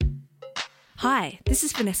Hi, this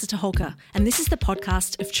is Vanessa Toholka, and this is the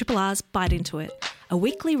podcast of Triple R's Bite Into It, a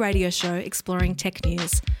weekly radio show exploring tech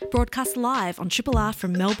news, broadcast live on Triple R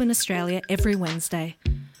from Melbourne, Australia every Wednesday.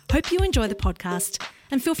 Hope you enjoy the podcast,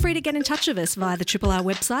 and feel free to get in touch with us via the Triple R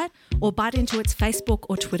website or Bite Into It's Facebook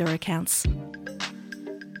or Twitter accounts.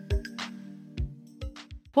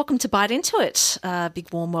 Welcome to Bite Into It.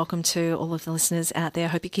 Big warm welcome to all of the listeners out there. I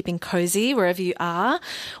hope you're keeping cosy wherever you are.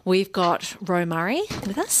 We've got Ro Murray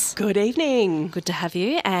with us. Good evening. Good to have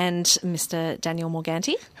you. And Mr. Daniel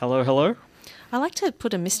Morganti. Hello, hello. I like to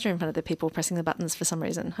put a mister in front of the people pressing the buttons for some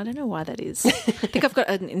reason. I don't know why that is. I think I've got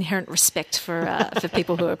an inherent respect for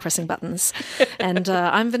people who are pressing buttons. And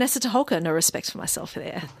I'm Vanessa Toholka, no respect for myself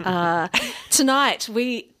there. Tonight,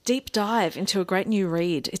 we deep dive into a great new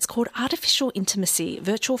read. It's called Artificial Intimacy,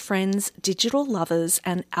 Virtual Friends, Digital Lovers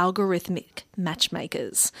and Algorithmic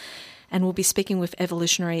Matchmakers. And we'll be speaking with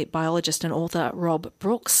evolutionary biologist and author Rob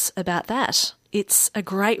Brooks about that. It's a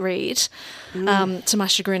great read. To my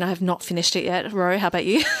chagrin, I have not finished it yet. Ro, how about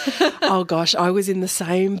you? Oh, gosh, I was in the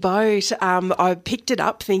same boat. I picked it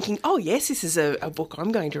up thinking, oh, yes, this is a book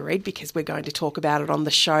I'm going to read because we're going to talk about it on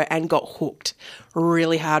the show, and got hooked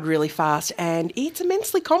really hard, really fast. And it's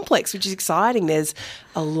immensely complex, which is exciting. There's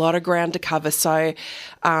a lot of ground to cover. So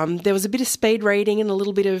there was a bit of speed reading and a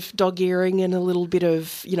little bit of dog-earing and a little bit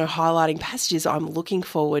of, highlighting passages. I'm looking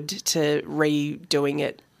forward to redoing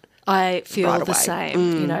it. I feel right the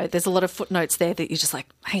same. There's a lot of footnotes there that you're just like,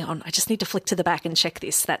 hang on, I just need to flick to the back and check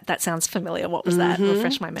this. That sounds familiar. What was that?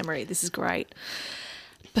 Refresh my memory. This is great.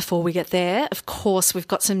 Before we get there, of course, we've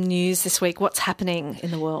got some news this week. What's happening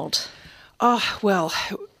in the world? Oh, well,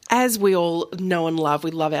 as we all know and love,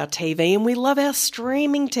 we love our TV and we love our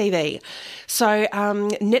streaming TV. So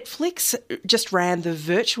Netflix just ran the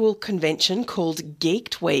virtual convention called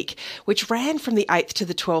Geeked Week, which ran from the 8th to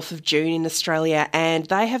the 12th of June in Australia, and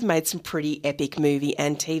they have made some pretty epic movie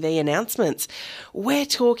and TV announcements. We're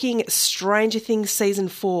talking Stranger Things Season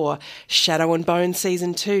 4, Shadow and Bone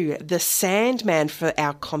Season 2, The Sandman for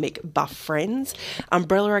our comic buff friends,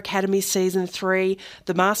 Umbrella Academy Season 3,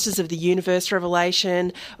 The Masters of the Universe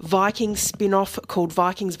Revelation, Vikings spin-off called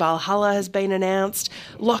Vikings Valhalla has been announced,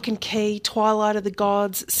 Lock and Key, Twilight of the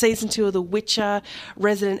Gods, Season 2 of The Witcher,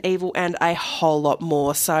 Resident Evil, and a whole lot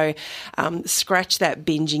more. So scratch that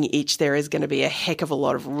binging itch. There is going to be a heck of a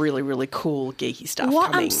lot of really, really cool geeky stuff coming.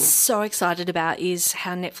 What I'm so excited about is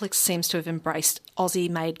how Netflix seems to have embraced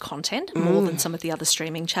Aussie-made content more than some of the other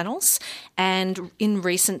streaming channels. And in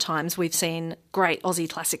recent times, we've seen great Aussie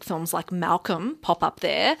classic films like Malcolm pop up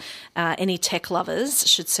there. Any tech lovers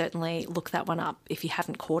should certainly look that one up if you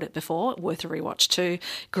haven't caught it before. Worth a rewatch too.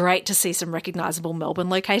 Great to see some recognisable Melbourne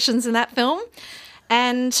locations in that film.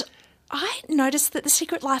 And I noticed that The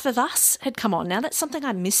Secret Life of Us had come on. Now, that's something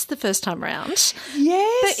I missed the first time round.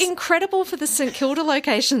 Yes. But incredible for the St Kilda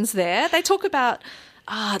locations there. They talk about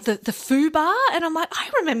the Foo Bar, and I'm like, I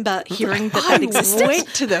remember hearing that existed. I went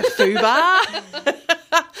to the Foo Bar.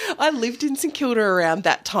 I lived in St Kilda around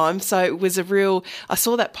that time, so it was I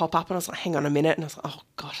saw that pop up and I was like, hang on a minute, and I was like, oh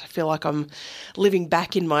God, I feel like I'm living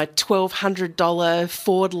back in my $1,200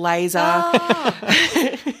 Ford Laser.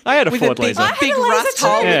 I had a Ford Laser. Big rust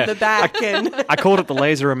hole in the back. And I called it the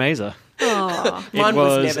Laser Amazer. Oh, mine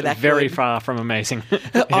was never that very good. far from amazing.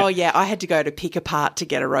 Oh yeah, I had to go to Pick Apart to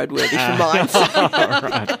get a roadworthy for mine.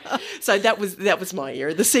 So, so that was my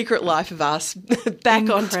era. The Secret Life of Us, back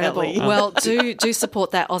on telly. Well, do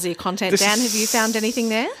support that Aussie content. Dan, have you found anything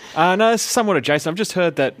there? No, it's somewhat adjacent. I've just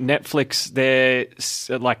heard that Netflix, their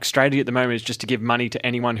strategy at the moment is just to give money to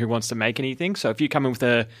anyone who wants to make anything. So if you come in with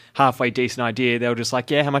a halfway decent idea, they'll just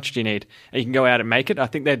how much do you need? And you can go out and make it. I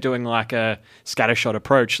think they're doing like a scattershot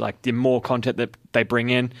approach. Like the more content that they bring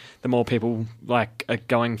in, the more people are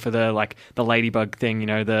going for the ladybug thing,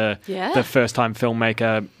 the first time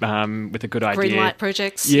filmmaker with a good idea. Green light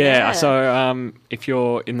projects. Yeah. So if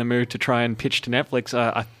you're in the mood to try and pitch to Netflix,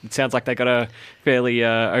 it sounds like they got a fairly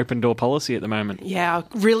open door policy at the moment. Yeah,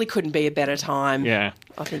 really couldn't be a better time. Yeah.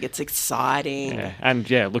 I think it's exciting. Yeah.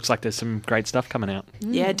 And it looks like there's some great stuff coming out.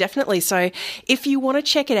 Yeah, definitely. So if you want to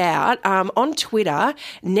check it out, on Twitter,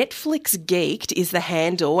 Netflix Geeked is the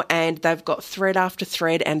handle, and they've got thread after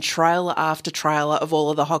thread and trailer after trailer of all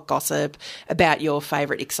of the hot gossip about your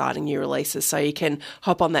favourite exciting new releases. So you can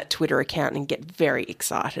hop on that Twitter account and get very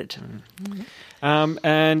excited. Mm-hmm.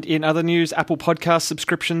 And in other news, Apple Podcast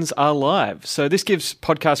subscriptions are live. So this gives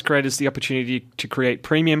podcast creators the opportunity to create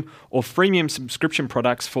premium or freemium subscription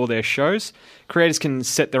products for their shows. Creators can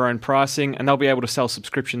set their own pricing, and they'll be able to sell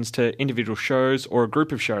subscriptions to individual shows or a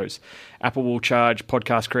group of shows. Apple will charge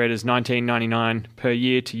podcast creators $19.99 per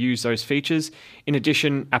year to use those features. In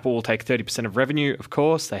addition, Apple will take 30% of revenue, of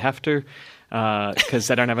course, they have to, because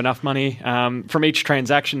they don't have enough money from each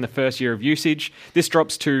transaction the first year of usage. This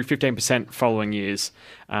drops to 15% following years.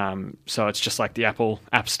 So it's just like the Apple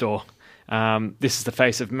App Store. This is the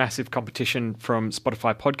face of massive competition from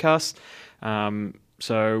Spotify podcasts.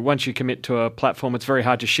 So once you commit to a platform, it's very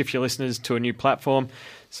hard to shift your listeners to a new platform.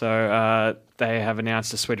 So they have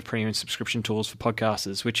announced a suite of premium subscription tools for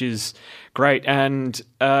podcasters, which is great. And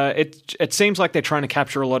it seems like they're trying to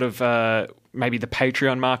capture a lot of maybe the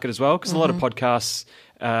Patreon market as well, because a lot of podcasts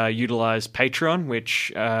utilize Patreon,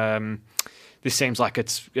 which this seems like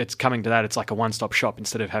it's coming to that. It's like a one-stop shop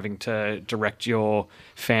instead of having to direct your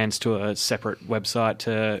fans to a separate website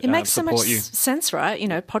to It makes so support much you. sense, right? You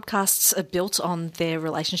know, podcasts are built on their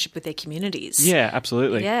relationship with their communities. Yeah,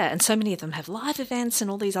 absolutely. Yeah, and so many of them have live events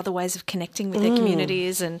and all these other ways of connecting with their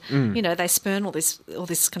communities, and you know, they spurn all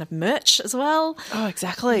this kind of merch as well. Oh,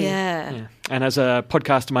 exactly. Yeah. And as a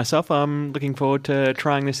podcaster myself, I'm looking forward to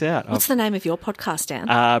trying this out. What's the name of your podcast,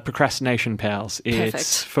 Dan? Procrastination Pals. It's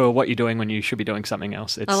Perfect. for what you're doing when you should be doing something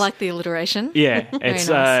else. I like the alliteration. Yeah, Very it's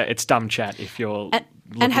nice. it's dumb chat if you're.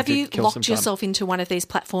 And have looking to you kill some locked time. yourself into one of these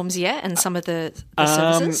platforms yet, and some of the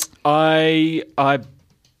services? I'm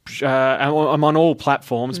on all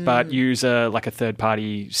platforms, but use a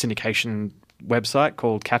third-party syndication website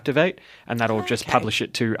called Captivate, and that'll just publish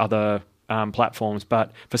it to other platforms.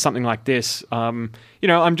 But for something like this, I'm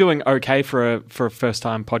doing okay for a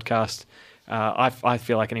first-time podcast. I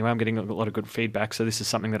feel like anyway, I'm getting a lot of good feedback, so this is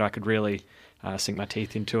something that I could really sink my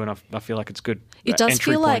teeth into, and I feel like it's good. It does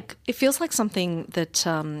entry feel point. it feels like something that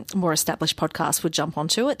more established podcasts would jump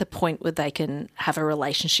onto at the point where they can have a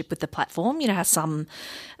relationship with the platform. You know how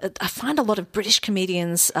I find a lot of British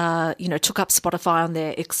comedians, took up Spotify on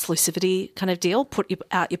their exclusivity kind of deal. Put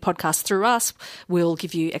out your podcast through us, we'll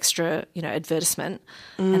give you extra, advertisement,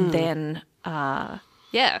 and then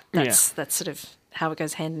that's sort of how it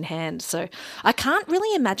goes hand in hand. So I can't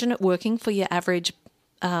really imagine it working for your average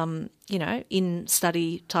in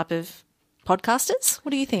study type of podcasters.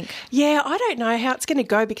 What do you think? Yeah, I don't know how it's going to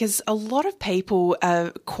go, because a lot of people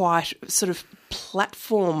are quite sort of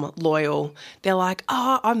platform loyal. They're like,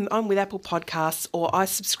 I'm with Apple Podcasts, or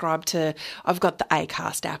I've got the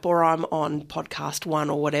Acast app, or I'm on Podcast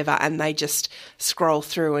One or whatever, and they just scroll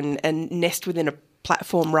through and nest within a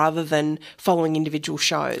platform rather than following individual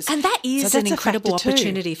shows. And that is So an that's a incredible factor too.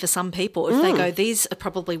 opportunity for some people if they go, these are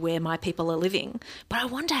probably where my people are living. But I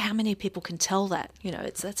wonder how many people can tell that.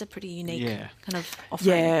 That's a pretty unique kind of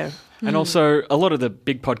offering. Yeah. And also, a lot of the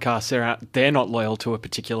big podcasts, they're not loyal to a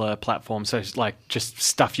particular platform. So it's like just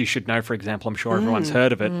Stuff You Should Know, for example, I'm sure everyone's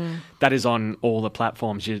heard of it. That is on all the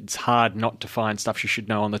platforms. It's hard not to find Stuff You Should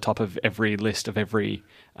Know on the top of every list of every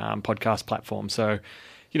podcast platform. So,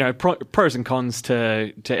 pros and cons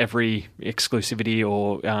to every exclusivity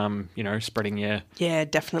or, spreading your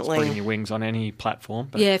definitely wings on any platform.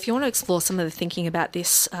 But Yeah, if you want to explore some of the thinking about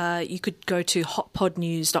this, you could go to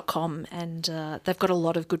hotpodnews.com, and they've got a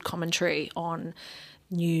lot of good commentary on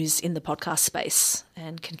news in the podcast space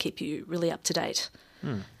and can keep you really up to date.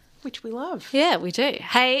 which we love. Yeah, we do.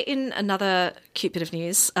 Hey, in another cute bit of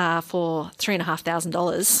news, for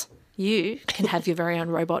 $3,500, you can have your very own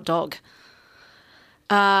robot dog.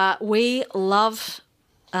 We love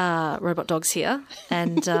robot dogs here,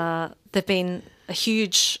 and there've been a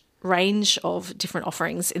huge range of different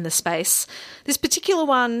offerings in the space. This particular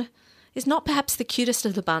one is not perhaps the cutest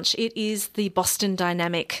of the bunch. It is the Boston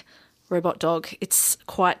Dynamic robot dog. It's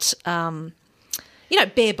quite,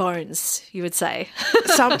 bare bones, you would say.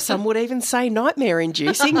 Some would even say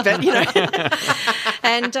nightmare-inducing, but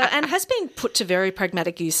and has been put to very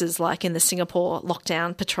pragmatic uses, like in the Singapore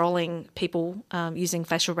lockdown, patrolling people using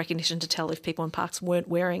facial recognition to tell if people in parks weren't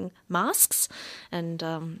wearing masks, and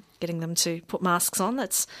getting them to put masks on.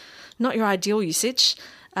 That's not your ideal usage.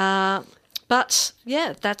 But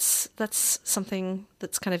yeah, that's something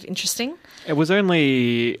that's kind of interesting. it was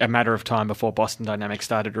only a matter of time before Boston Dynamics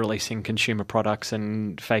started releasing consumer products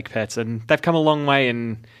and fake pets, and they've come a long way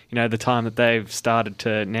in the time that they've started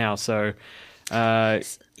to now. So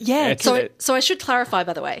So I should clarify,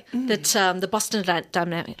 by the way, that the Boston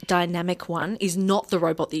Dynamic one is not the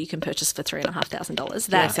robot that you can purchase for $3,500.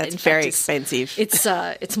 that's in very fact, expensive.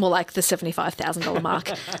 It's more like the $75,000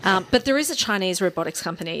 mark. But there is a Chinese robotics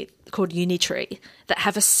company called Unitree that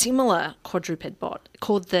have a similar quadruped bot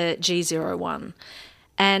called the G01,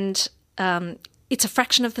 and it's a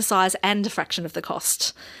fraction of the size and a fraction of the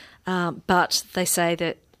cost. But they say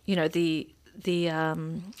that the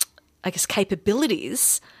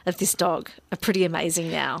capabilities of this dog are pretty amazing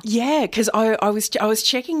now. Yeah, because I was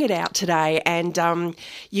checking it out today, and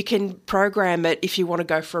you can program it if you want to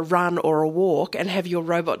go for a run or a walk and have your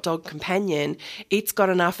robot dog companion. It's got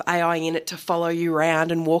enough AI in it to follow you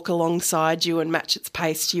around and walk alongside you and match its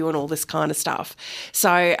pace to you and all this kind of stuff.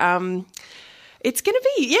 So it's going to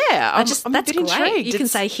be, I'm that's a bit great. intrigued. You can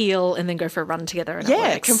say heel and then go for a run together, and it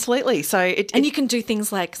yeah, works. completely. So and you can do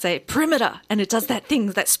things like, say, perimeter, and it does that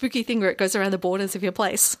spooky thing where it goes around the borders of your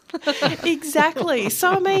place. exactly. So,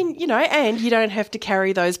 I mean, and you don't have to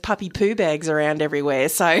carry those puppy poo bags around everywhere.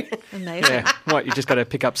 So, amazing. Yeah, what, you just got to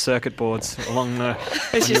pick up circuit boards along the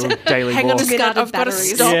It's on your daily hang walk. on a minute, Discarded I've got to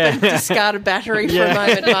batteries. stop Yeah. and discard a battery for a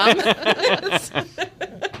moment, Mum.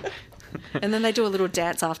 And then they do a little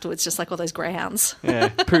dance afterwards, just like all those greyhounds. Yeah,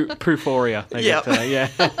 Prooforia. Yep.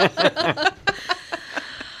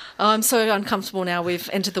 Oh, I'm so uncomfortable now. We've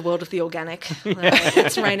entered the world of the organic.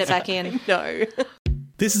 Let's rein it back in. No.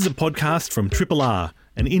 This is a podcast from Triple R,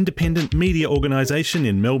 an independent media organisation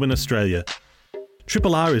in Melbourne, Australia.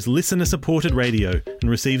 Triple R is listener-supported radio and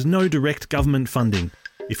receives no direct government funding.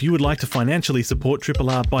 If you would like to financially support Triple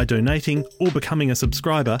R by donating or becoming a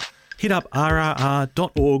subscriber, hit up rrr.org.au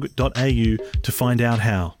to find out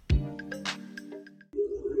how.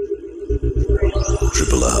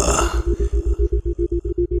 Triple R.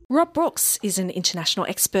 Rob Brooks is an international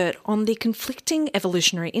expert on the conflicting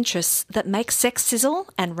evolutionary interests that make sex sizzle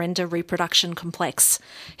and render reproduction complex.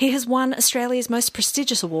 He has won Australia's most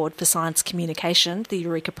prestigious award for science communication, the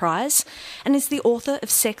Eureka Prize, and is the author of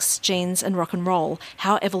Sex, Genes and Rock and Roll,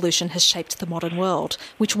 How Evolution Has Shaped the Modern World,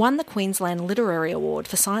 which won the Queensland Literary Award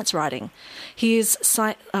for science writing. He is,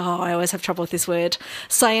 I always have trouble with this word,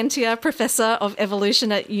 Scientia Professor of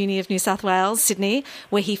Evolution at Uni of New South Wales, Sydney,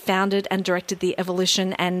 where he founded and directed the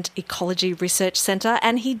Evolution and Ecology Research Centre,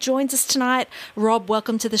 and he joins us tonight. Rob,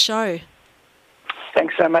 welcome to the show.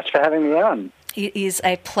 Thanks so much for having me on. It is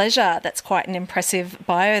a pleasure. That's quite an impressive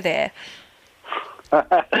bio there.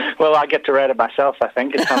 Well, I get to read it myself, I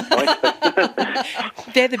think, at some point.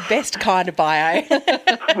 They're the best kind of bio.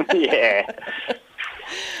 Yeah.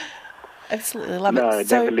 Absolutely love No, it.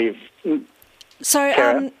 definitely.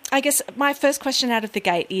 So I guess my first question out of the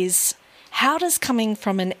gate is, how does coming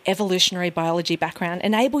from an evolutionary biology background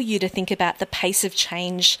enable you to think about the pace of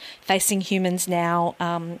change facing humans now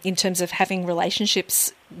in terms of having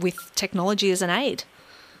relationships with technology as an aid?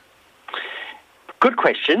 Good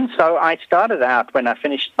question. So I started out, when I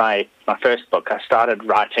finished my first book, I started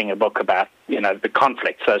writing a book about, the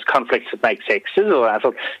conflicts, those conflicts that make sex sizzle. I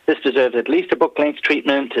thought this deserves at least a book-length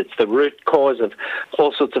treatment. It's the root cause of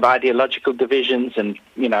all sorts of ideological divisions and,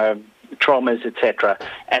 traumas, etc.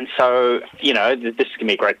 And so, this is going to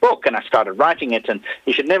be a great book. And I started writing it, and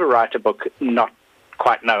you should never write a book not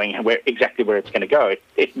quite knowing exactly where it's going to go.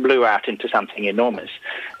 It blew out into something enormous.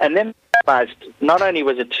 And then I realized not only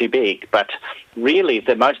was it too big, but really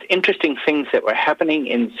the most interesting things that were happening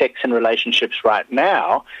in sex and relationships right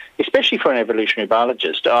now, especially for an evolutionary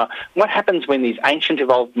biologist, are what happens when these ancient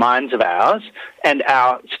evolved minds of ours and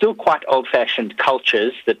our still quite old-fashioned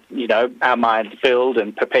cultures that, our minds build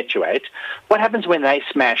and perpetuate, what happens when they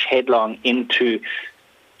smash headlong into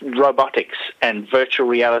robotics and virtual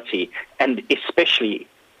reality and especially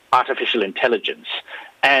artificial intelligence.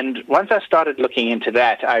 And once I started looking into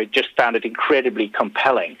that, I just found it incredibly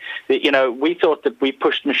compelling. That, we thought that we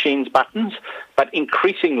pushed machines' buttons, but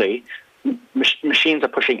increasingly machines are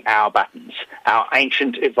pushing our buttons, our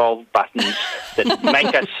ancient evolved buttons that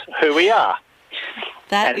make us who we are.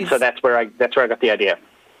 So that's where I got the idea.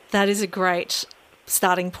 That is a great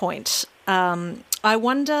starting point. I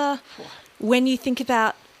wonder, when you think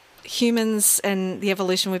about humans and the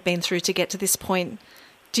evolution we've been through to get to this point,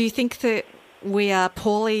 do you think that we are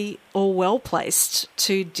poorly or well placed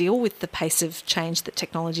to deal with the pace of change that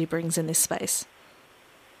technology brings in this space?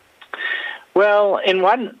 Well, in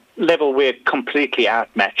one level, we're completely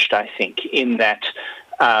outmatched, I think, in that,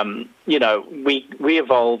 we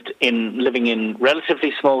evolved in living in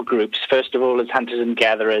relatively small groups, first of all as hunters and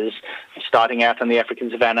gatherers, starting out on the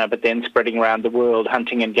African savannah, but then spreading around the world,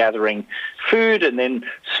 hunting and gathering food, and then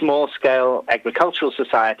small-scale agricultural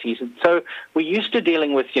societies. And so we're used to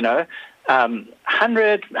dealing with,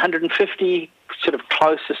 100, 150 sort of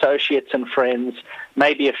close associates and friends,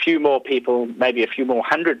 maybe a few more people, maybe a few more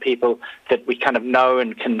hundred people that we kind of know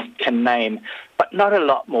and can name, but not a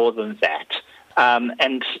lot more than that.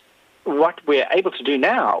 And what we're able to do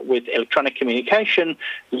now with electronic communication,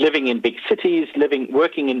 living in big cities,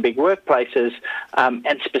 working in big workplaces,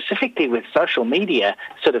 and specifically with social media,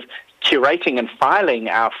 sort of curating and filing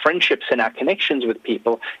our friendships and our connections with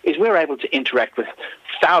people is we're able to interact with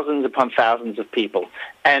thousands upon thousands of people.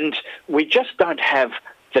 And we just don't have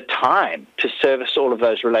the time to service all of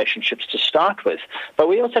those relationships to start with. But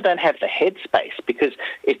we also don't have the headspace because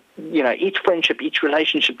each friendship, each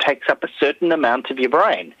relationship takes up a certain amount of your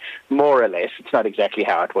brain, more or less. It's not exactly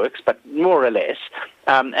how it works, but more or less.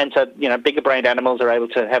 And so, bigger-brained animals are able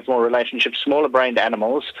to have more relationships. Smaller-brained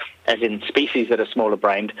animals, as in species that are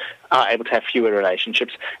smaller-brained, are able to have fewer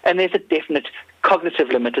relationships. And there's a definite cognitive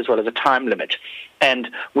limit as well as a time limit. And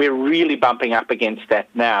we're really bumping up against that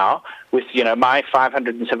now with, my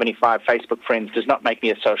 575 Facebook friends does not make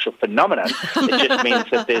me a social phenomenon. It just means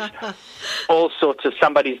that there's all sorts of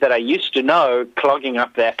somebodies that I used to know clogging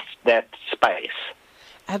up that space.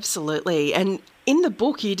 Absolutely. And in the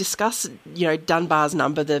book, you discuss, Dunbar's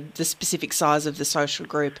number, the specific size of the social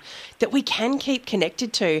group that we can keep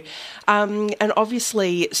connected to. And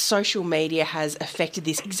obviously, social media has affected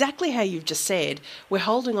this exactly how you've just said. We're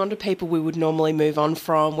holding on to people we would normally move on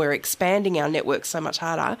from. We're expanding our network so much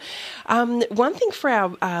harder. One thing for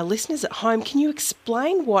our listeners at home, can you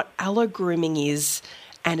explain what allo-grooming is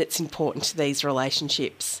and its importance to these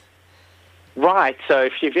relationships? Right. So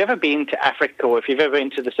if you've ever been to Africa, or if you've ever been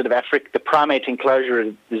to the sort of the primate enclosure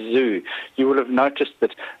at the zoo, you will have noticed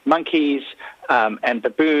that monkeys and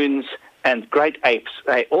baboons and great apes,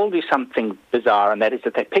 they all do something bizarre, and that is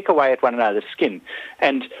that they pick away at one another's skin.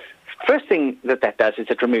 And first thing that does is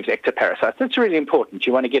it removes ectoparasites. That's really important.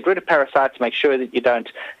 You want to get rid of parasites, make sure that you don't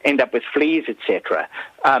end up with fleas, etc.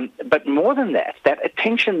 But more than that, that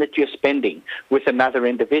attention that you're spending with another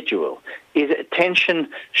individual is attention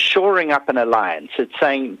shoring up an alliance. It's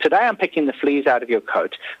saying, today I'm picking the fleas out of your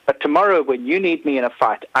coat, but tomorrow when you need me in a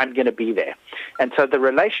fight, I'm going to be there. And so the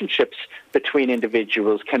relationships between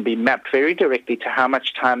individuals can be mapped very directly to how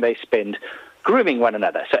much time they spend grooming one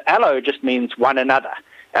another. So allo just means one another.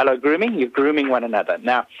 Allo-grooming, you're grooming one another.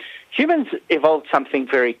 Now, humans evolved something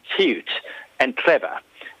very cute and clever,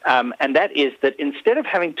 and that is that instead of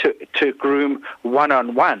having to groom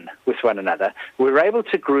one-on-one with one another, we're able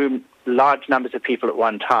to groom large numbers of people at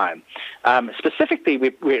one time. Specifically,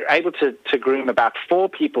 we're able to groom about 4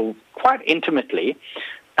 people quite intimately,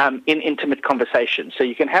 in intimate conversation. So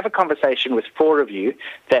you can have a conversation with 4 of you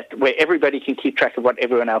where everybody can keep track of what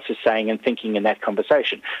everyone else is saying and thinking in that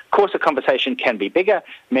conversation. Of course, a conversation can be bigger,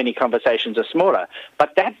 many conversations are smaller,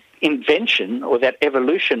 but that invention or that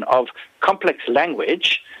evolution of complex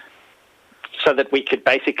language so that we could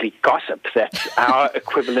basically gossip, that's our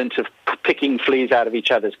equivalent of picking fleas out of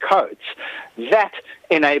each other's coats, that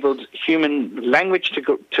enabled human language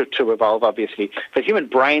to evolve, obviously, for human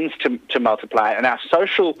brains to multiply, and our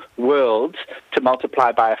social worlds to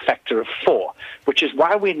multiply by a factor of 4, which is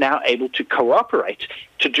why we're now able to cooperate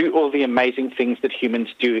to do all the amazing things that humans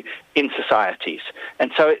do in societies.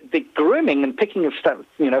 And so the grooming and picking of stuff,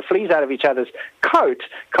 fleas out of each other's coat,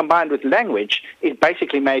 combined with language, it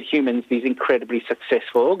basically made humans these incredibly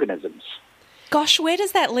successful organisms. Gosh, where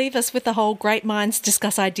does that leave us with the whole great minds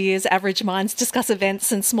discuss ideas, average minds discuss events,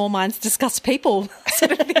 and small minds discuss people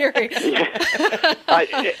sort of theory?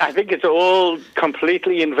 I think it's all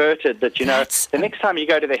completely inverted that, the next time you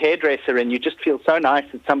go to the hairdresser and you just feel so nice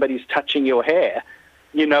that somebody's touching your hair,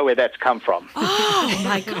 you know where that's come from. Oh,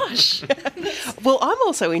 my gosh. Well, I'm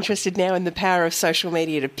also interested now in the power of social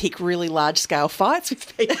media to pick really large-scale fights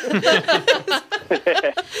with people. But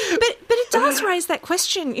it does raise that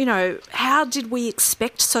question, how did we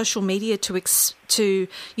expect social media to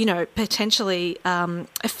potentially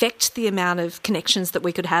affect the amount of connections that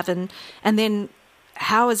we could have, and then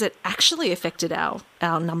how has it actually affected our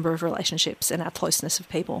number of relationships and our closeness of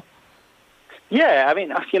people? Yeah, I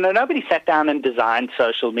mean, nobody sat down and designed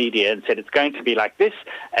social media and said it's going to be like this,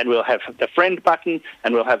 and we'll have the friend button,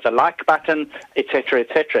 and we'll have the like button, et cetera, et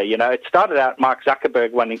cetera. It started out Mark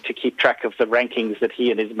Zuckerberg wanting to keep track of the rankings that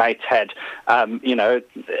he and his mates had, on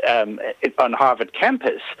Harvard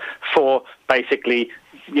campus for basically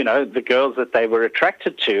the girls that they were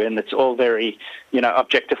attracted to, and it's all very,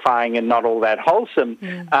 objectifying and not all that wholesome.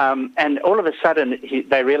 And all of a sudden,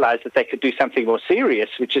 they realized that they could do something more serious,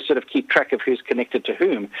 which is sort of keep track of who's connected to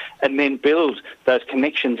whom, and then build those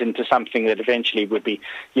connections into something that eventually would be,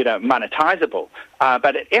 monetizable.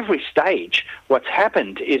 But at every stage, what's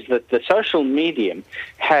happened is that the social medium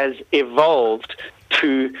has evolved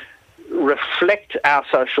to reflect our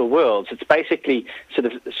social worlds. It's basically sort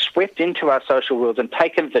of swept into our social worlds and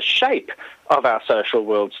taken the shape of our social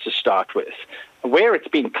worlds to start with. Where it's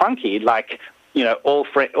been clunky, like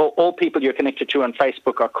all people you're connected to on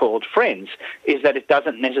Facebook are called friends, is that it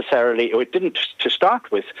doesn't necessarily, or it didn't to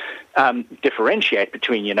start with, differentiate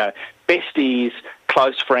between, besties,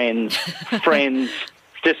 close friends, friends,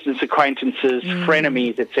 distance acquaintances,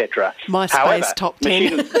 frenemies, etc. MySpace top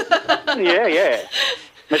 10.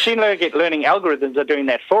 Machine learning algorithms are doing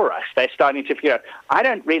that for us. They're starting to figure out, I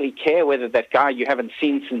don't really care whether that guy you haven't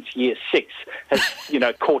seen since year 6 has,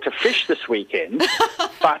 caught a fish this weekend,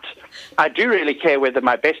 but I do really care whether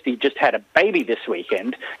my bestie just had a baby this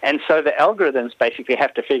weekend. And so the algorithms basically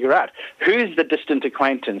have to figure out who's the distant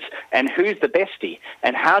acquaintance and who's the bestie,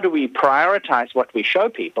 and how do we prioritize what we show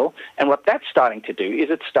people. And what that's starting to do is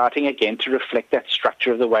it's starting again to reflect that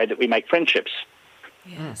structure of the way that we make friendships.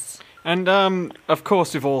 Yes. And, of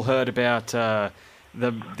course, we've all heard about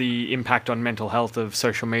the impact on mental health of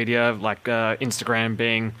social media, like Instagram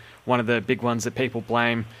being one of the big ones that people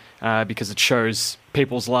blame because it shows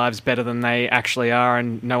people's lives better than they actually are,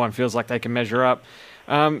 and no one feels like they can measure up.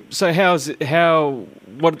 So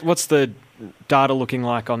what's the data looking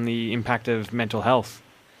like on the impact of mental health?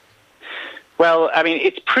 Well, I mean,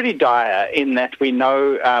 it's pretty dire in that we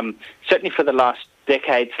know, certainly for the last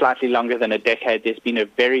decade, slightly longer than a decade, there's been a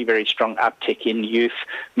very, very strong uptick in youth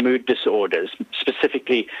mood disorders,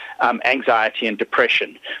 specifically anxiety and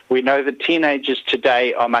depression. We know that teenagers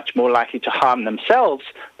today are much more likely to harm themselves,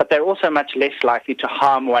 but they're also much less likely to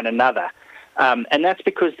harm one another. And that's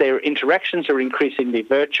because their interactions are increasingly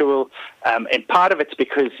virtual, and part of it's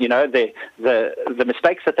because, the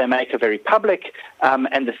mistakes that they make are very public,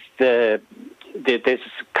 and there's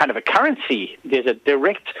kind of a currency, there's a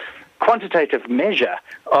direct quantitative measure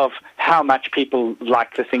of how much people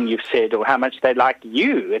like the thing you've said or how much they like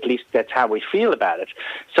you. At least that's how we feel about it.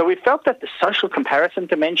 So we felt that the social comparison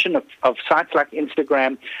dimension of sites like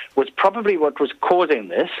Instagram was probably what was causing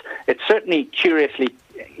this. It certainly curiously,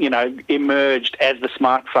 emerged as the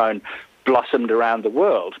smartphone blossomed around the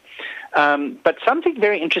world. But something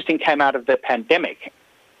very interesting came out of the pandemic.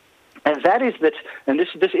 And that is that, and this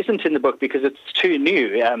isn't in the book because it's too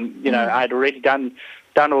new. I'd already done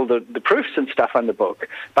all the proofs and stuff on the book,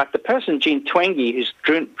 but the person, Jean Twenge, who's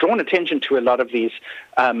drawn attention to a lot of these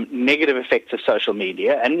negative effects of social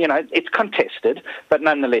media, and, it's contested, but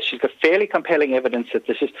nonetheless, she's got fairly compelling evidence that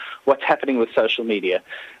this is what's happening with social media,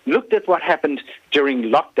 looked at what happened during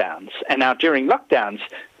lockdowns. And now during lockdowns,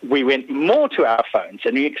 we went more to our phones,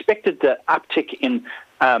 and we expected the uptick in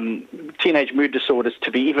teenage mood disorders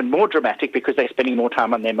to be even more dramatic because they're spending more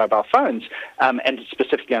time on their mobile phones, and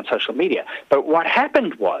specifically on social media. But what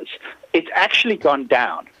happened was it's actually gone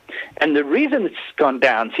down. And the reason it's gone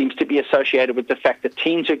down seems to be associated with the fact that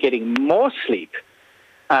teens are getting more sleep,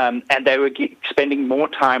 and they were spending more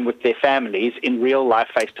time with their families in real-life,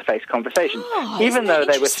 face-to-face conversations, even though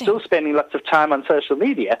they were still spending lots of time on social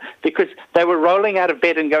media because they were rolling out of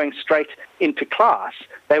bed and going straight into class.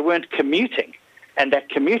 They weren't commuting. And that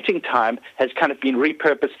commuting time has kind of been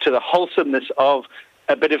repurposed to the wholesomeness of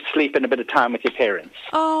a bit of sleep and a bit of time with your parents.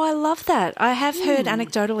 Oh, I love that. I have heard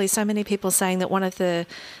anecdotally so many people saying that one of the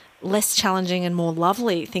less challenging and more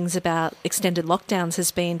lovely things about extended lockdowns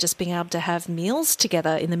has been just being able to have meals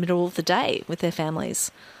together in the middle of the day with their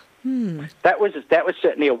families. That was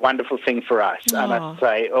certainly a wonderful thing for us, I must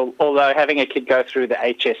say. Although having a kid go through the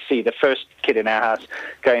HSC, the first kid in our house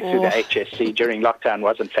going through the HSC during lockdown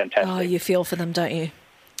wasn't fantastic. Oh, you feel for them, don't you?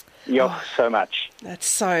 So much. That's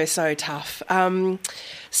so tough.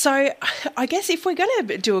 So I guess if we're going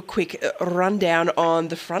to do a quick rundown on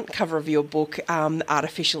the front cover of your book,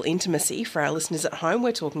 Artificial Intimacy, for our listeners at home,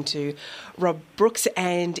 we're talking to Rob Brooks,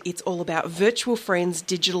 and it's all about virtual friends,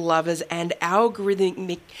 digital lovers, and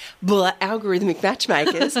algorithmic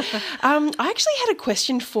matchmakers. I actually had a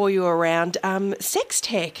question for you around sex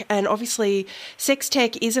tech, and obviously sex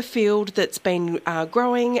tech is a field that's been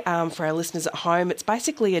growing for our listeners at home. It's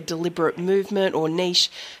basically a deliberate movement or niche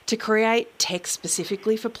to create tech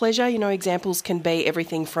specifically for pleasure. Examples can be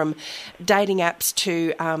everything from dating apps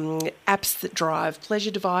to apps that drive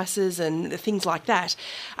pleasure devices and things like that.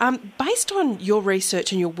 Based on your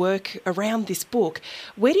research and your work around this book,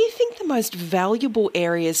 where do you think the most valuable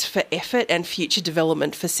areas for effort and future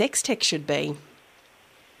development for sex tech should be?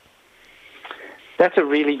 That's a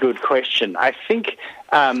really good question. I think,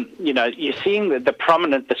 you're seeing the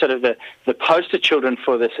prominent, the poster children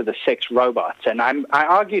for this are the sex robots. And I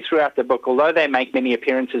argue throughout the book, although they make many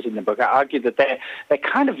appearances in the book, I argue that they're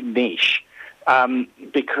kind of niche.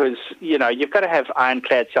 Because, you've got to have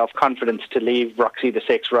ironclad self-confidence to leave Roxy the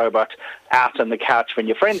sex robot out on the couch when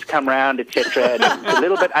your friends come round, etc. And it's a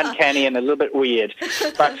little bit uncanny and a little bit weird.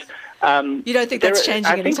 But you don't think that's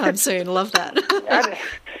changing anytime soon? Love that.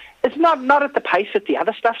 It's not at the pace that the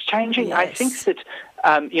other stuff's changing. Yes. I think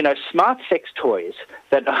that, smart sex toys,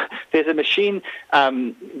 that there's a machine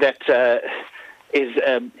that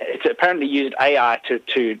it's apparently used AI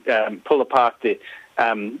to pull apart the...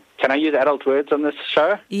 can I use adult words on this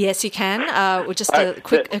show? Yes, you can. Well, just a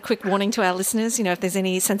quick warning to our listeners. If there's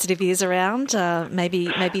any sensitive ears around,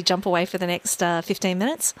 maybe jump away for the next 15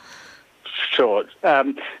 minutes. Sure.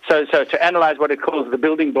 So to analyse what it calls the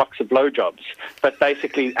building blocks of blowjobs, but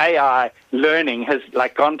basically AI learning has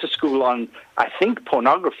gone to school on, I think,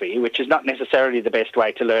 pornography, which is not necessarily the best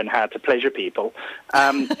way to learn how to pleasure people,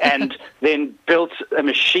 and then built a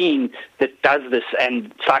machine that does this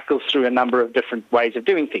and cycles through a number of different ways of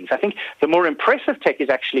doing things. I think the more impressive tech is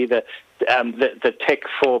actually the tech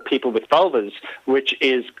for people with vulvas, which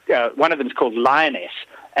is one of them is called Lioness,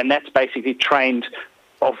 and that's basically trained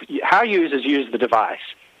of how users use the device.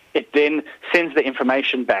 It then sends the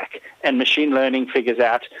information back, and machine learning figures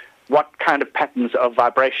out what kind of patterns of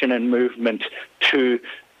vibration and movement to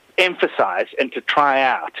emphasize and to try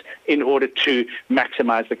out in order to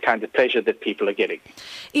maximize the kind of pleasure that people are getting.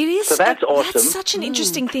 It is. So that's awesome. That's such an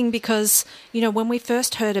interesting thing because, when we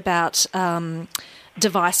first heard about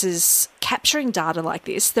devices capturing data like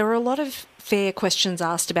this, there were a lot of fair questions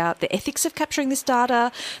asked about the ethics of capturing this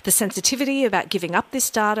data, the sensitivity about giving up this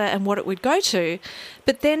data and what it would go to.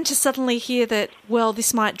 But then to suddenly hear that, well,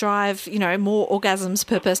 this might drive, more orgasms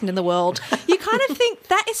per person in the world, you kind of think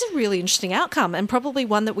that is a really interesting outcome and probably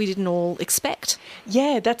one that we didn't all expect.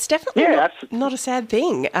 Yeah, that's definitely not a sad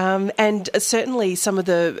thing. And certainly some of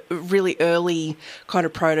the really early kind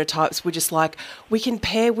of prototypes were just like, we can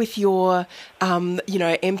pair with your,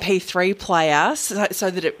 MP3 player so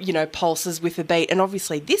that it, pulses with a beat. And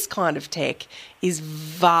obviously this kind of tech is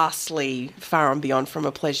vastly far and beyond from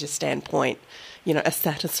a pleasure standpoint, a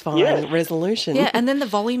satisfying resolution. Yeah, and then the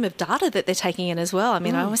volume of data that they're taking in as well. I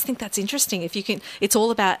mean, I always think that's interesting. It's all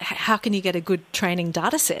about how can you get a good training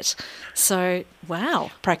data set. So, wow.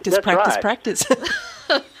 Practice.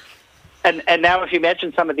 And now if you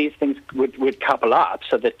imagine some of these things would couple up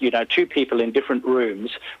so that, two people in different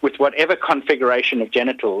rooms with whatever configuration of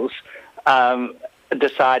genitals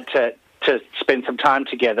decide to spend some time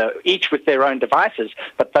together, each with their own devices,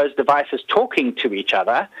 but those devices talking to each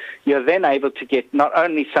other, you're then able to get not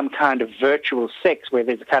only some kind of virtual sex where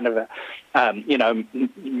there's a kind of a,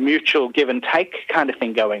 mutual give and take kind of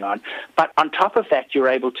thing going on, but on top of that, you're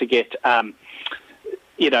able to get, the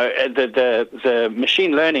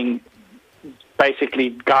machine learning basically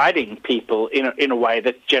guiding people in a way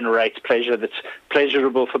that generates pleasure that's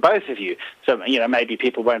pleasurable for both of you. So, maybe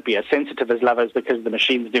people won't be as sensitive as lovers because the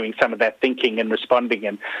machine's doing some of that thinking and responding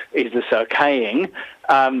and is this okaying?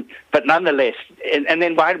 But nonetheless, and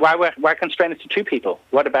then why constrain it to two people?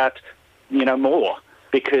 What about, more?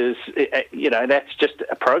 Because, that's just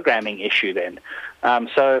a programming issue then.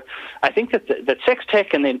 So I think that sex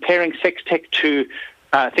tech and then pairing sex tech to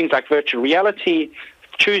things like virtual reality,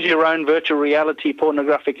 choose your own virtual reality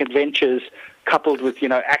pornographic adventures coupled with,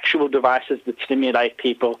 actual devices that stimulate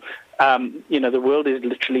people. The world is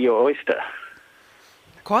literally your oyster.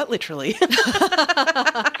 Quite literally.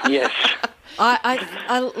 Yes.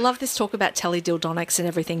 I love this talk about teledildonics and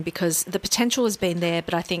everything because the potential has been there,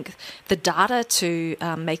 but I think the data to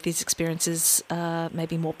make these experiences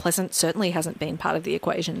maybe more pleasant certainly hasn't been part of the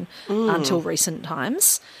equation until recent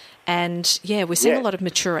times. And, we're seeing a lot of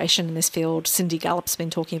maturation in this field. Cindy Gallup's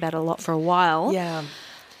been talking about it a lot for a while. Yeah.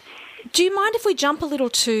 Do you mind if we jump a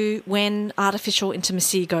little to when artificial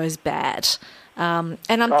intimacy goes bad? And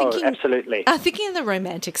I'm thinking, absolutely. I'm thinking in the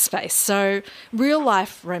romantic space. So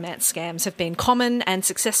real-life romance scams have been common and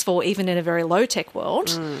successful even in a very low-tech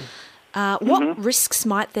world. What risks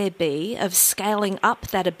might there be of scaling up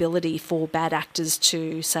that ability for bad actors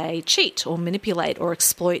to, say, cheat or manipulate or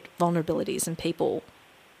exploit vulnerabilities in people?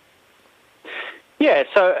 Yeah,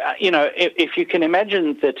 so, if you can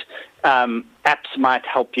imagine that apps might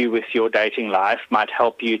help you with your dating life, might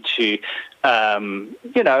help you to,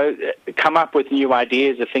 come up with new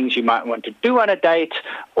ideas of things you might want to do on a date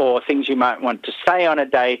or things you might want to say on a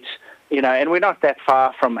date, and we're not that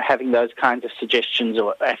far from having those kinds of suggestions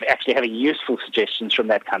or actually having useful suggestions from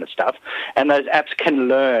that kind of stuff. And those apps can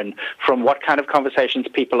learn from what kind of conversations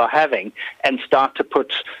people are having and start to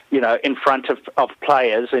put, in front of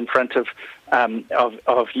players, in front of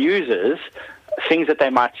users, things that they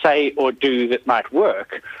might say or do that might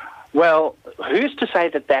work. Well, who's to say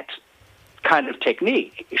that kind of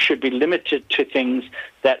technique should be limited to things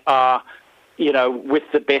that are, with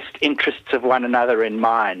the best interests of one another in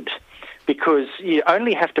mind? Because you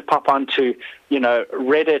only have to pop onto,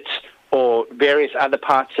 Reddit or various other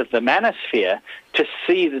parts of the manosphere to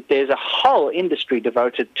see that there's a whole industry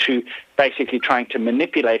devoted to basically trying to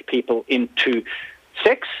manipulate people into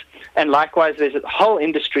sex, and likewise there's whole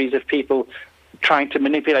industries of people trying to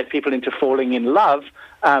manipulate people into falling in love,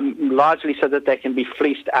 largely so that they can be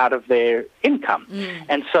fleeced out of their income.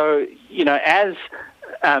 And so, as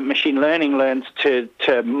machine learning learns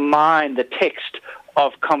to mine the text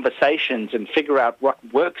of conversations and figure out what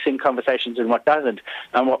works in conversations and what doesn't,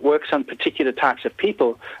 and what works on particular types of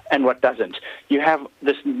people and what doesn't, you have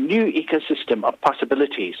this new ecosystem of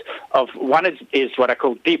possibilities. One is what I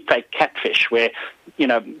call deepfake catfish, where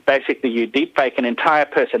basically you deepfake an entire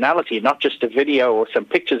personality, not just a video or some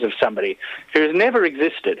pictures of somebody who has never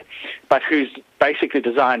existed, but who's basically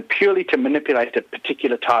designed purely to manipulate a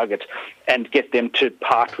particular target and get them to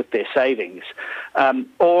part with their savings.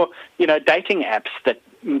 Or dating apps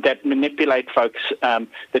that manipulate folks,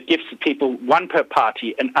 that gives people, one per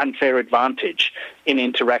party, an unfair advantage in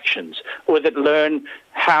interactions, or that learn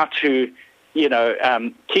how to,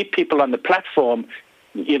 keep people on the platform,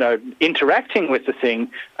 interacting with the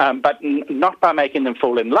thing, but not by making them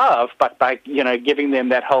fall in love, but by, giving them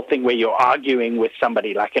that whole thing where you're arguing with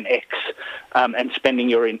somebody like an ex, and spending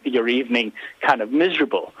your evening kind of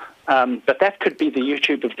miserable. But that could be the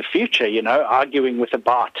YouTube of the future, arguing with a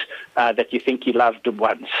bot that you think you loved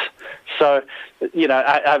once. So,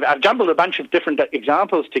 I've jumbled a bunch of different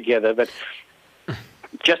examples together, but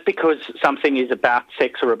just because something is about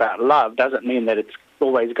sex or about love doesn't mean that it's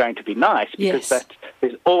always going to be nice, because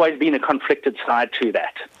there's always been a conflicted side to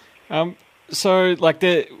that. So,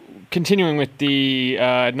 continuing with the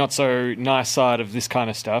not so nice side of this kind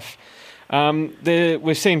of stuff,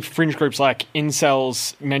 we've seen fringe groups like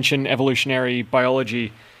incels mention evolutionary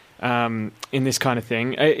biology in this kind of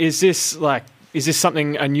thing. Is this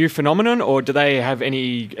something, a new phenomenon, or do they have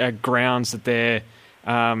any grounds that they're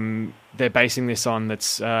basing this on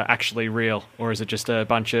that's actually real, or is it just a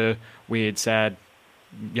bunch of weird, sad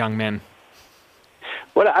young men?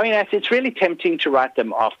 Well, I mean, it's really tempting to write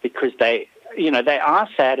them off because they are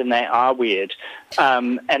sad and they are weird,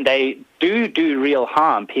 and they do real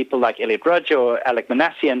harm. People like Elliot Rodger or Alec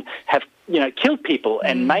Manassian have, killed people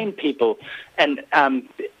and maimed people, and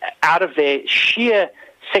out of their sheer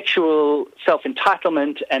sexual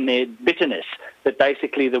self-entitlement and their bitterness that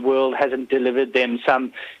basically the world hasn't delivered them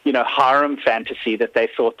some, harem fantasy that they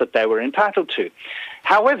thought that they were entitled to.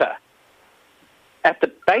 However, at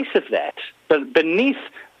the base of that, beneath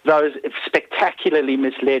those spectacularly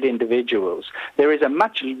misled individuals, there is a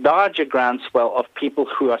much larger groundswell of people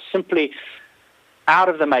who are simply out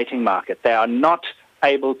of the mating market. They are not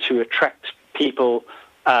able to attract people,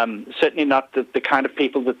 certainly not the kind of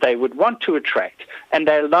people that they would want to attract. And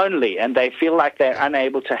they're lonely, and they feel like they're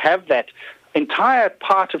unable to have that entire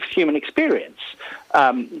part of human experience.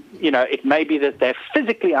 It may be that they're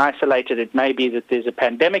physically isolated. It may be that there's a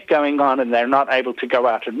pandemic going on and they're not able to go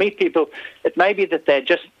out and meet people. It may be that they're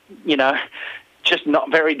just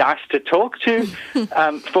not very nice to talk to.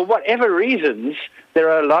 For whatever reasons, there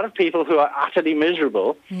are a lot of people who are utterly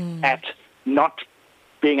miserable at not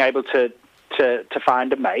being able to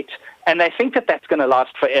find a mate, and they think that that's going to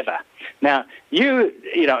last forever. Now,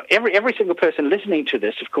 every single person listening to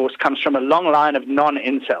this, of course, comes from a long line of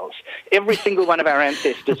non-incels. Every single one of our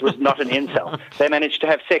ancestors was not an incel. They managed to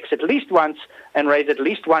have sex at least once and raise at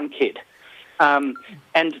least one kid. And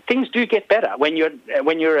things do get better. When you're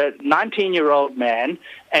a 19-year-old man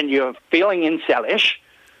and you're feeling incelish,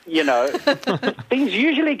 things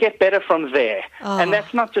usually get better from there. And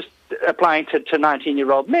that's not just applying to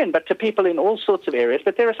 19-year-old men, but to people in all sorts of areas.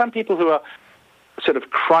 But there are some people who are sort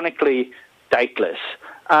of chronically dateless.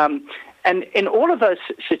 And in all of those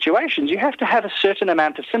situations, you have to have a certain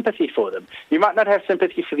amount of sympathy for them. You might not have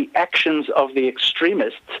sympathy for the actions of the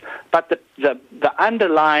extremists, but the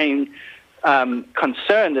underlying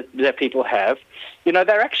concern that people have,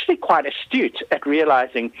 they're actually quite astute at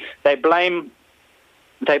realizing they blame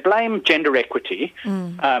gender equity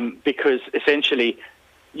because essentially,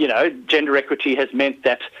 gender equity has meant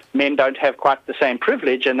that men don't have quite the same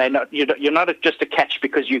privilege, and you're not just a catch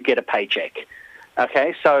because you get a paycheck.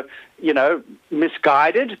 Okay, so,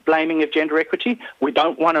 misguided blaming of gender equity. We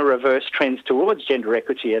don't want to reverse trends towards gender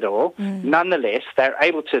equity at all. Nonetheless, they're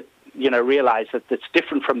able to, realize that it's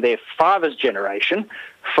different from their father's generation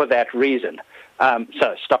for that reason.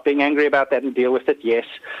 So stop being angry about that and deal with it, yes,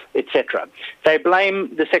 etc. They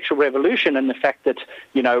blame the sexual revolution and the fact that,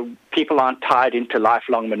 people aren't tied into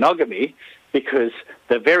lifelong monogamy because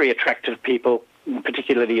the very attractive people,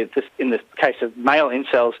 particularly in the case of male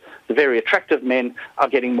incels, the very attractive men are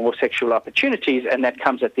getting more sexual opportunities, and that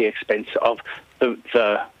comes at the expense of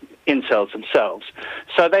the incels themselves.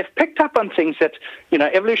 So they've picked up on things that,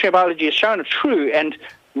 evolutionary biology has shown are true and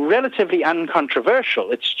relatively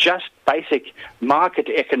uncontroversial. It's just basic market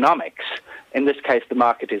economics. In this case, the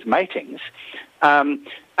market is matings.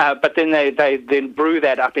 But then they then brew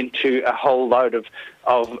that up into a whole load of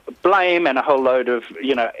blame and a whole load of,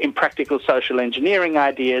 impractical social engineering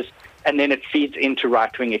ideas, and then it feeds into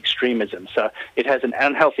right-wing extremism. So it has an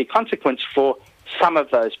unhealthy consequence for some of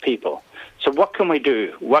those people. So what can we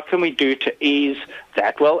do? What can we do to ease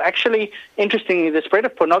that? Well, actually, interestingly, the spread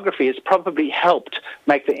of pornography has probably helped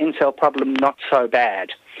make the incel problem not so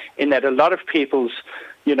bad, in that a lot of people's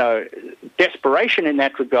desperation in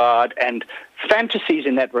that regard and fantasies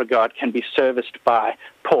in that regard can be serviced by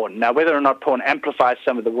porn. Now, whether or not porn amplifies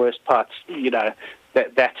some of the worst parts,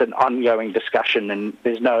 that's an ongoing discussion, and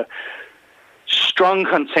there's no strong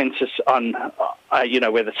consensus on,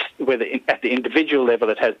 whether at the individual level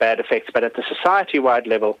it has bad effects, but at the society-wide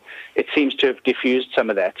level, it seems to have diffused some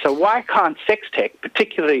of that. So why can't sex tech,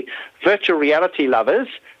 particularly virtual reality lovers,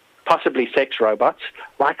 possibly sex robots,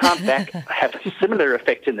 why can't that have a similar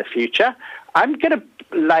effect in the future? I'm going to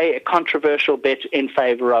lay a controversial bet in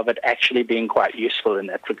favour of it actually being quite useful in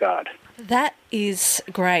that regard. That is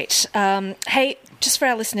great. Hey, just for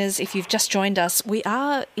our listeners, if you've just joined us, we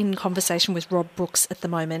are in conversation with Rob Brooks at the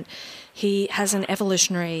moment. He has an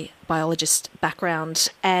evolutionary biologist background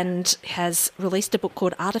and has released a book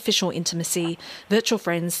called Artificial Intimacy, Virtual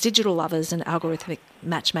Friends, Digital Lovers and Algorithmic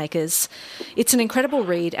Matchmakers. It's an incredible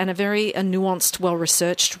read and a very nuanced,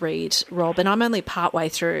 well-researched read, Rob, and I'm only partway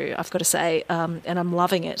through, I've got to say, and I'm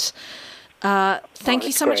loving it. Thank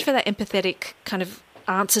you so much for that empathetic kind of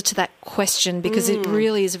answer to that question, because it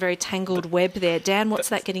really is a very tangled web there. Dan, what's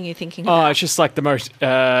that getting you thinking about? Oh, it's just like the most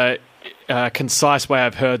concise way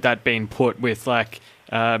I've heard that being put, with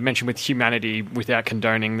mentioned with humanity without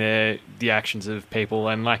condoning the actions of people.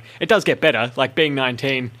 And it does get better, like being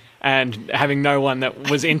 19 and having no one that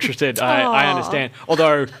was interested. I understand.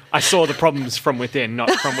 Although I saw the problems from within,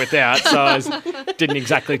 not from without, so I didn't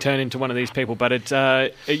exactly turn into one of these people. But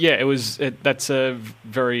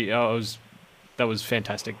that was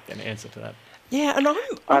fantastic, an answer to that. Yeah, and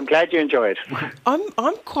I'm glad you enjoyed.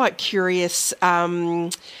 I'm quite curious.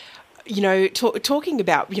 Talking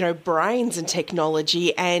about brains and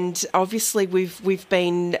technology, and obviously we've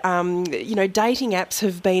been dating apps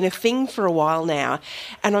have been a thing for a while now,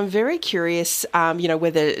 and I'm very curious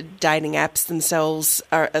whether dating apps themselves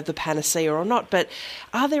are the panacea or not. But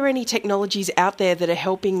are there any technologies out there that are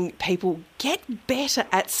helping people get better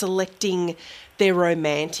at selecting their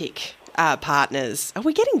romantic partners? Are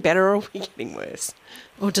we getting better or are we getting worse?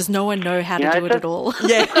 Or does no one know how to do it at all?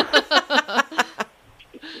 Yeah.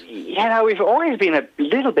 We've always been a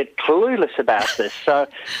little bit clueless about this. So,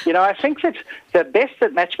 I think that the best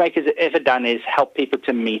that matchmakers have ever done is help people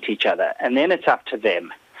to meet each other, and then it's up to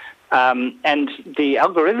them. And the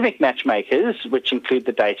algorithmic matchmakers, which include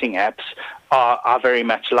the dating apps, are very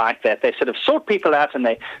much like that. They sort of sort people out,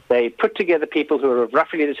 and they put together people who are of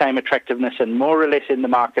roughly the same attractiveness and more or less in the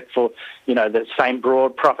market for, the same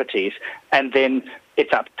broad properties, and then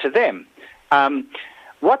it's up to them.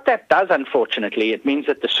 What that does, unfortunately, it means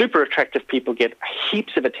that the super attractive people get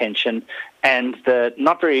heaps of attention, and the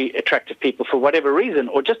not very attractive people, for whatever reason,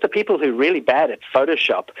 or just the people who are really bad at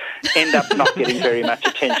Photoshop, end up not getting very much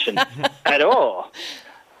attention at all.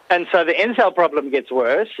 And so the incel problem gets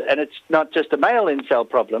worse, and it's not just a male incel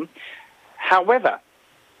problem. However,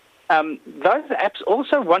 those apps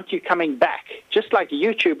also want you coming back, just like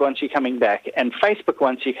YouTube wants you coming back and Facebook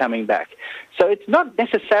wants you coming back. So it's not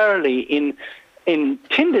necessarily in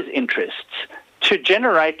Tinder's interests to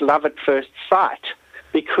generate love at first sight,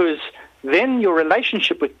 because then your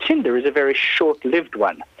relationship with Tinder is a very short-lived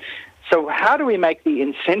one. So how do we make the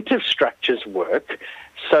incentive structures work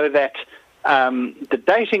so that the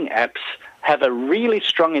dating apps have a really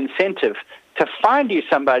strong incentive to find you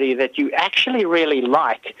somebody that you actually really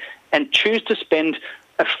like and choose to spend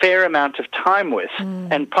a fair amount of time with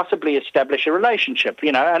and possibly establish a relationship,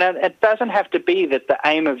 and it doesn't have to be that the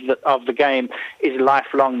aim of the game is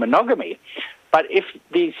lifelong monogamy. But if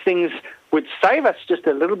these things would save us just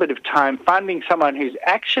a little bit of time finding someone who's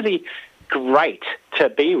actually great to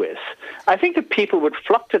be with, I think that people would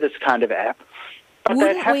flock to this kind of app But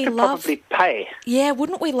they'd have to probably pay. Yeah,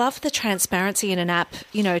 wouldn't we love the transparency in an app,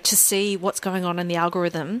 to see what's going on in the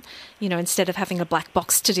algorithm, instead of having a black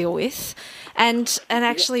box to deal with, and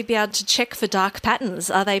actually be able to check for dark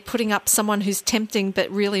patterns. Are they putting up someone who's tempting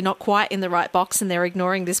but really not quite in the right box, and they're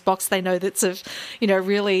ignoring this box they know that's of,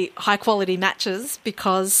 really high quality matches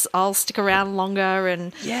because I'll stick around longer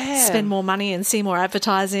and spend more money and see more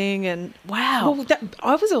advertising, and wow. Well,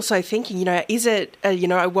 I was also thinking, is it,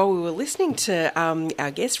 while we were listening to our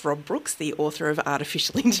guest, Rob Brooks, the author of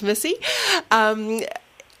Artificial Intimacy,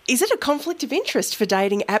 is it a conflict of interest for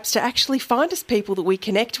dating apps to actually find us people that we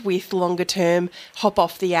connect with longer term, hop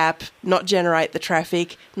off the app, not generate the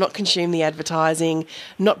traffic, not consume the advertising,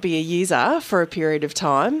 not be a user for a period of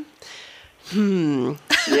time? Yeah,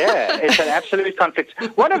 it's an absolute conflict.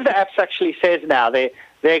 One of the apps actually says now their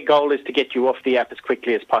goal is to get you off the app as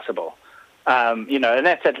quickly as possible. And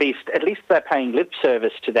that's at least they're paying lip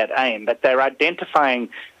service to that aim, but they're identifying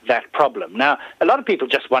that problem. Now, a lot of people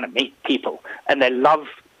just want to meet people, and they love,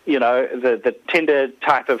 the Tinder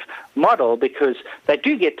type of model because they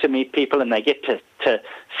do get to meet people and they get to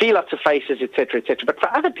see lots of faces, etc., etc. But for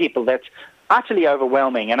other people, that's utterly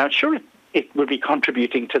overwhelming, and I'm sure it would be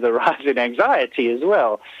contributing to the rise in anxiety as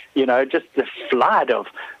well. Just the flood of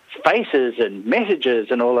faces and messages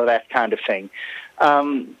and all of that kind of thing.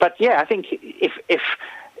 But yeah, I think if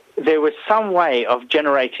there was some way of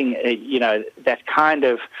generating, that kind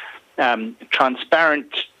of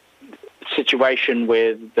transparent situation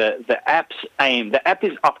where the app's aim, the app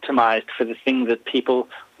is optimized for the thing that people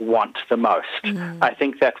want the most. I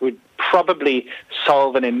think that would probably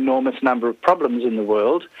solve an enormous number of problems in the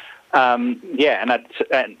world. And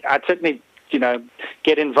I'd certainly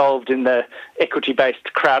get involved in the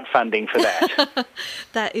equity-based crowdfunding for that.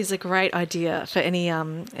 That is a great idea for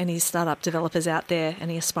any startup developers out there,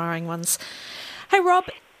 any aspiring ones. Hey, Rob,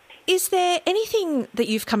 is there anything that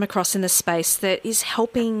you've come across in this space that is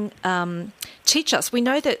helping teach us? We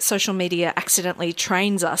know that social media accidentally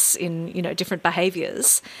trains us in, different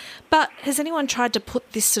behaviours, but has anyone tried to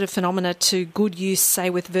put this sort of phenomena to good use, say,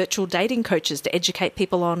 with virtual dating coaches to educate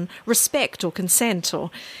people on respect or consent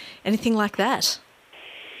or anything like that?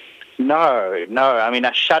 No. I mean,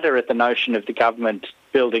 I shudder at the notion of the government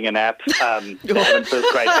building an app. They haven't built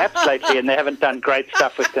great apps lately, and they haven't done great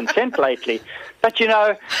stuff with consent lately. But,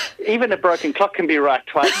 even a broken clock can be right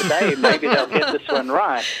twice a day. Maybe they'll get this one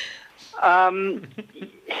right. I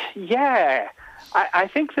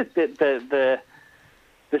think that the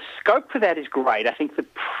scope for that is great. I think the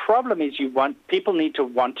problem is people need to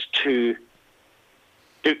want to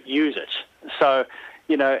use it. So,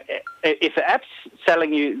 if the app's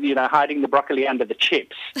selling you, hiding the broccoli under the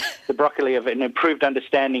chips, the broccoli of an improved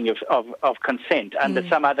understanding of consent under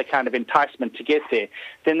some other kind of enticement to get there,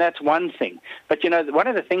 then that's one thing. But, one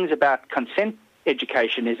of the things about consent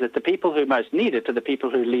education is that the people who most need it are the people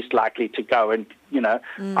who are least likely to go and,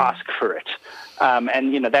 ask for it.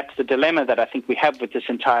 And that's the dilemma that I think we have with this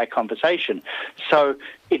entire conversation. So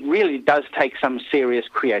it really does take some serious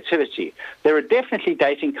creativity. There are definitely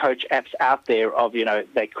dating coach apps out there of,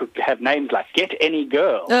 they could have names like Get Any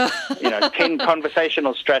Girl, 10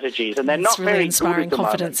 conversational strategies, and they're not really very inspiring good at the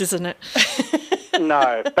confidence, moment. Isn't it?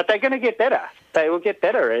 No, but they're going to get better. They will get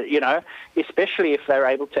better, especially if they're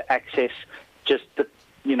able to access just the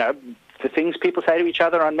things people say to each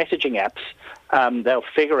other on messaging apps. They'll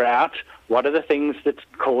figure out what are the things that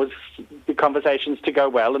cause the conversations to go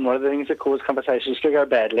well and what are the things that cause conversations to go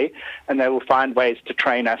badly, and they will find ways to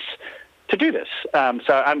train us to do this.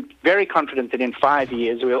 So I'm very confident that in 5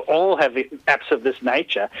 years we'll all have apps of this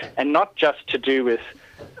nature, and not just to do with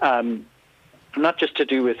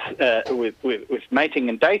with mating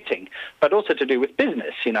and dating, but also to do with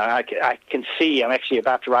business. I can see I'm actually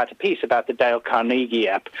about to write a piece about the Dale Carnegie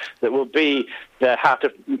app that will be the how to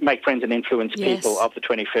make friends and influence people of the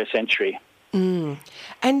 21st century.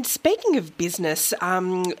 And speaking of business,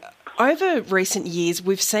 over recent years,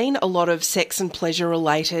 we've seen a lot of sex and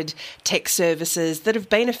pleasure-related tech services that have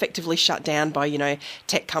been effectively shut down by,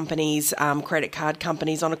 tech companies, credit card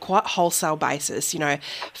companies on a quite wholesale basis.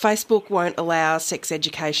 Facebook won't allow sex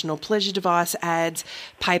education or pleasure device ads.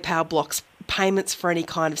 PayPal blocks payments for any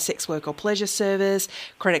kind of sex work or pleasure service.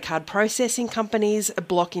 Credit card processing companies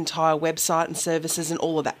block entire website and services and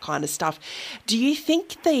all of that kind of stuff. Do you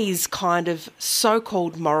think these kind of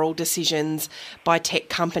so-called moral decisions by tech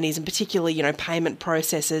companies, and particularly, payment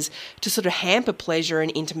processors, to sort of hamper pleasure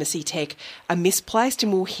and intimacy tech are misplaced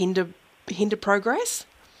and will hinder progress?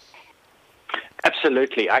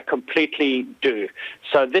 Absolutely. I completely do.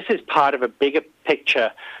 So this is part of a bigger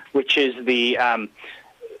picture, which is the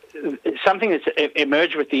something that's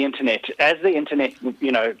emerged with the internet. As the internet,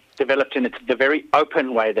 developed in the very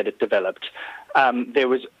open way that it developed, there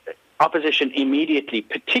was opposition immediately,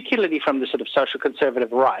 particularly from the sort of social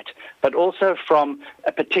conservative right, but also from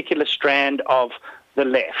a particular strand of the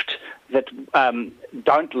left that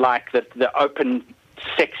don't like the open,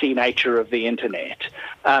 sexy nature of the internet.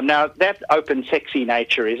 Now, that open, sexy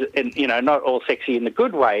nature is, not all sexy in the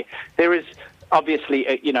good way. There is obviously,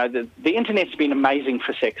 the internet's been amazing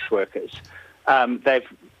for sex workers. They've,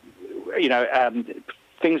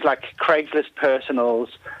 things like Craigslist Personals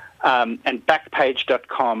and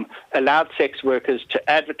Backpage.com allowed sex workers to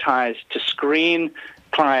advertise, to screen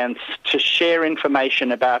clients, to share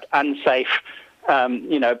information about unsafe,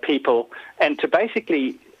 people, and to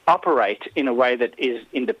basically operate in a way that is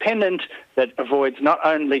independent, that avoids not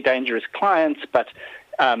only dangerous clients, but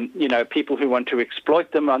people who want to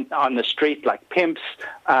exploit them on the street, like pimps,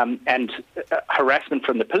 and harassment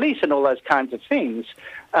from the police and all those kinds of things.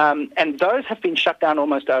 And those have been shut down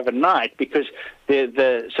almost overnight because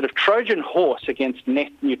the sort of Trojan horse against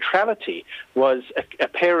net neutrality was a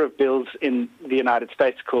pair of bills in the United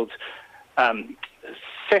States called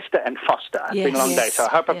Sester and Foster. It's been a long day, so I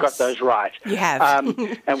hope I've got those right. You have.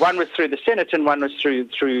 And one was through the Senate and one was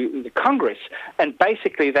through the Congress. And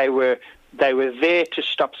basically they were there to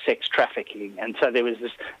stop sex trafficking. And so there was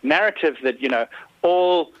this narrative that,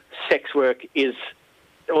 all sex workers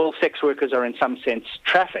are in some sense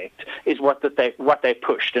trafficked, is what they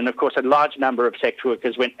pushed. And of course, a large number of sex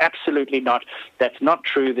workers went, absolutely not. That's not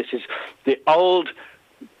true. This is the old,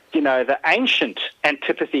 the ancient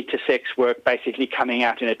antipathy to sex work basically coming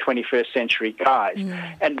out in a 21st century guise.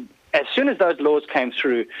 And as soon as those laws came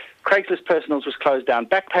through, Craigslist Personals was closed down,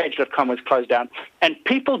 Backpage.com was closed down, and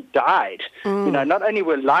people died. Not only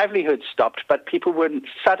were livelihoods stopped, but people were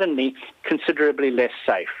suddenly considerably less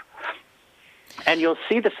safe. And you'll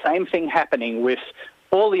see the same thing happening with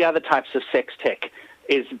all the other types of sex tech.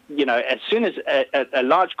 Is, as soon as a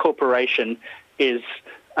large corporation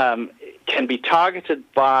can be targeted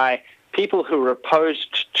by people who are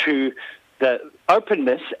opposed to the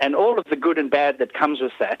openness and all of the good and bad that comes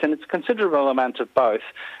with that, and it's a considerable amount of both,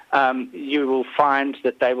 you will find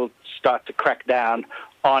that they will start to crack down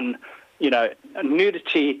on,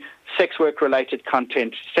 nudity, sex work-related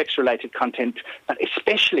content, sex-related content, but it's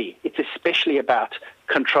especially about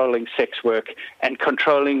controlling sex work and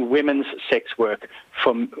controlling women's sex work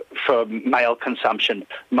for male consumption,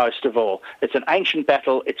 most of all. It's an ancient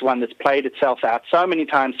battle. It's one that's played itself out so many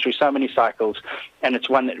times through so many cycles, and it's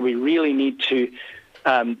one that we really need to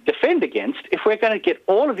defend against if we're going to get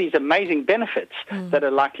all of these amazing benefits that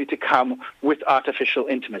are likely to come with artificial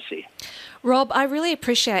intimacy. Rob, I really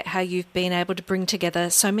appreciate how you've been able to bring together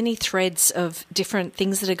so many threads of different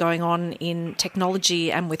things that are going on in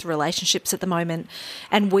technology and with relationships at the moment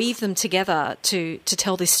and weave them together to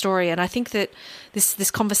tell this story. And I think that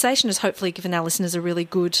this conversation has hopefully given our listeners a really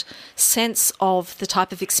good sense of the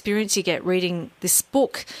type of experience you get reading this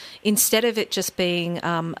book, instead of it just being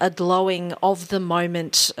a glowing of the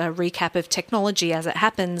moment recap of technology as it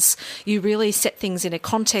happens. You really set things in a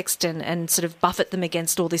context and sort of buffet them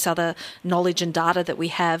against all this other knowledge and data that we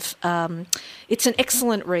have. It's an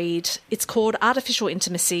excellent read. It's called Artificial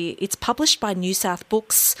Intimacy. It's published by New South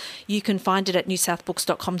Books. You can find it at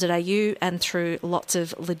newsouthbooks.com.au and through lots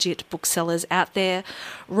of legit booksellers out there.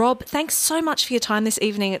 Rob, thanks so much for your time this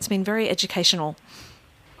evening. It's been very educational.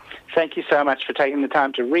 Thank you so much for taking the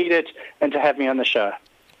time to read it and to have me on the show.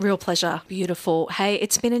 Real pleasure. Beautiful. Hey,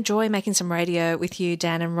 it's been a joy making some radio with you,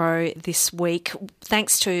 Dan and Ro, this week.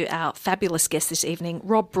 Thanks to our fabulous guest this evening,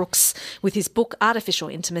 Rob Brooks, with his book, Artificial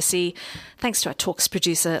Intimacy. Thanks to our Talks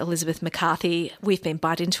producer, Elizabeth McCarthy. We've been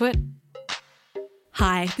Bite Into It.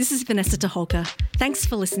 Hi, this is Vanessa Toholka. Thanks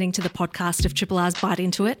for listening to the podcast of Triple R's Bite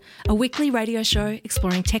Into It, a weekly radio show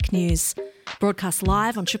exploring tech news. Broadcast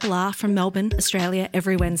live on Triple R from Melbourne, Australia,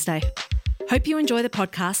 every Wednesday. Hope you enjoy the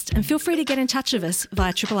podcast and feel free to get in touch with us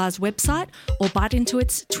via Triple R's website or Bite Into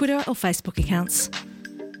It's Twitter or Facebook accounts.